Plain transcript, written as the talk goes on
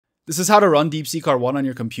This is how to run Deepseek R1 on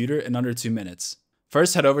your computer in under 2 minutes.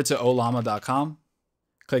 First, head over to ollama.com,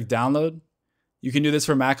 click download. You can do this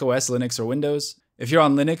for Mac OS, Linux, or Windows. If you're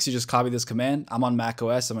on Linux, you just copy this command. I'm on Mac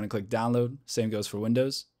OS, I'm going to click download. Same goes for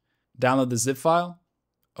Windows. Download the zip file,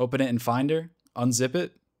 open it in Finder, unzip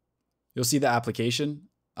it. You'll see the application.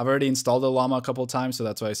 I've already installed Ollama a couple of times, so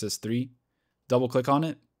that's why it says 3. Double click on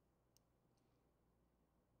it.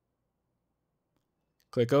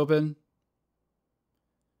 Click open.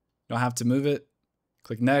 You don't have to move it.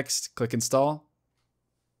 Click next, click install.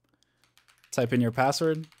 Type in your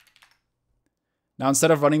password. Now instead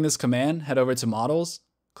of running this command, head over to models,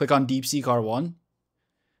 click on Deepseek R1.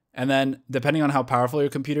 And then depending on how powerful your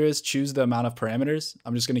computer is, choose the amount of parameters.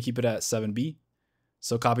 I'm just going to keep it at 7B.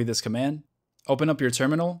 So copy this command, open up your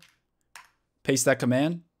terminal, paste that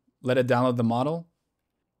command, let it download the model.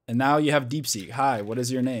 And now you have Deepseek. Hi, what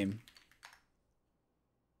is your name?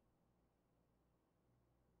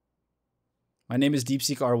 My name is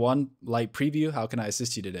Deepseek R1 Light Preview. How can I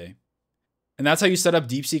assist you today? And that's how you set up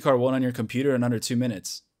Deepseek R1 on your computer in under 2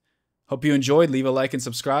 minutes. Hope you enjoyed. Leave a like and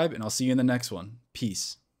subscribe, and I'll see you in the next one.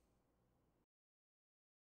 Peace.